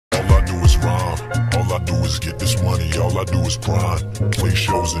All I do is get this money, all I do is grind. Play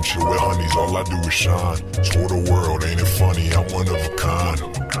shows and chill with honeys, all I do is shine. Tour the world, ain't it funny, I'm one of a kind.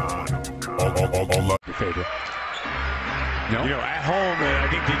 All I favorite. No. You know, at home, I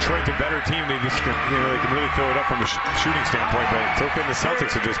think Detroit's a better team. They just, they can really fill it up from a shooting standpoint. But it's okay the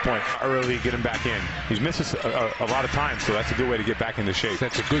Celtics at this point early get him back in. He's missed a lot of time, so that's a good way to get back into shape.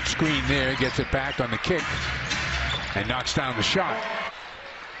 That's a good screen there. Gets it back on the kick and knocks down the shot.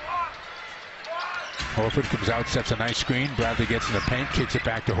 Horford comes out, sets a nice screen. Bradley gets in the paint, kicks it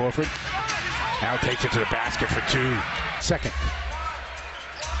back to Horford. Now takes it to the basket for two. Second.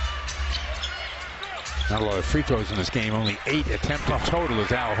 Not a lot of free throws in this game. Only 8 attempted total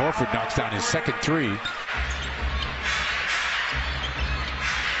as Al Horford knocks down his second three.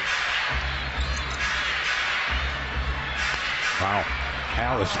 Wow.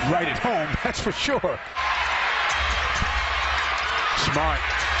 Al is right at home, that's for sure. Smart.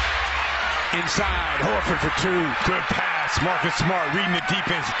 Inside. Horford for two. Good pass. Marcus Smart reading the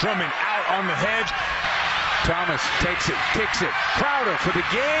defense. Drummond out on the hedge. Thomas takes it, kicks it. Crowder for the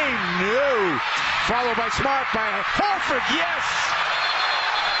game. No. Followed by Smart by Horford. Yes.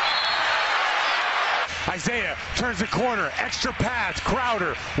 Isaiah turns the corner. Extra pass.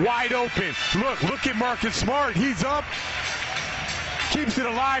 Crowder wide open. Look at Marcus Smart. He's up. Keeps it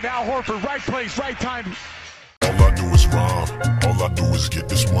alive. Al Horford. Right place, right time. All I do is rhyme. All I do is get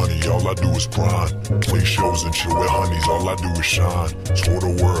this money. All I do is grind. Play shows and chill with honeys. All I do is shine. Tour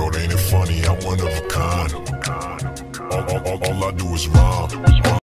the world, ain't it funny? I'm one of a kind. All I do is rhyme.